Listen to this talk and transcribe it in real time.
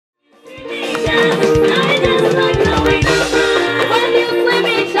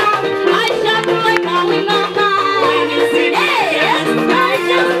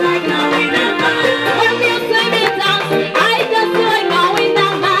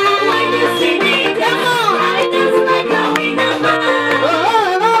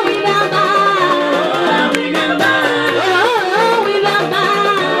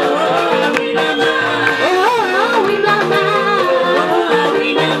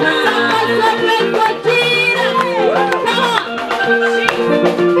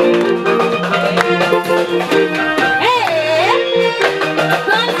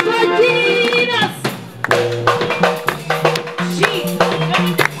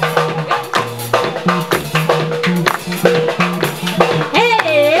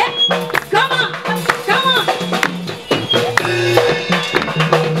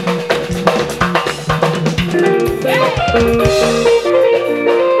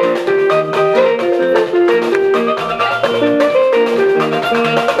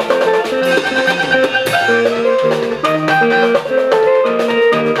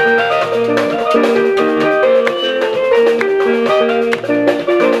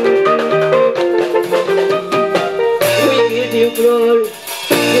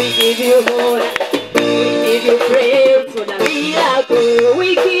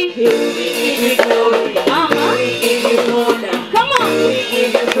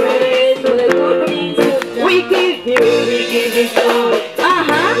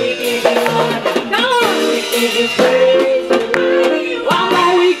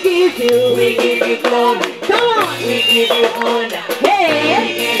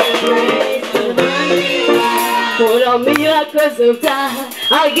miracles of time.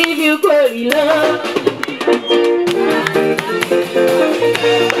 I give you glory, Lord.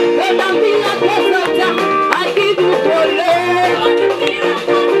 For the miracles of time, I give you glory, Lord.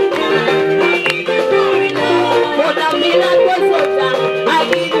 For the miracles of time, I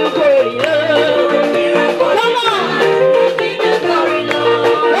give you glory, Lord. Come on.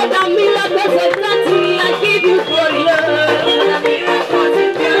 For the miracles of time, to me, I give you glory, Lord. For the miracles of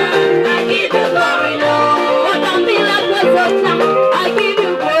time, I give you glory, Lord. For the miracles of time, I give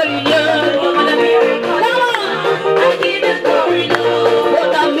you glory, Lord. For the miracles, come on, I give you glory, Lord. For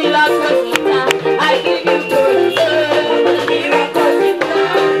the miracles of time, I give you glory, Lord. For the miracles of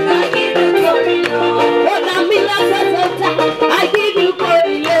time, I give you glory, Lord. For the miracles of time, I give you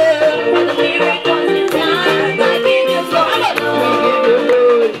glory, Lord. For the miracles of time, I give you glory,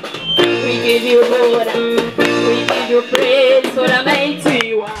 Lord. We give you glory, we give you praise for the mighty.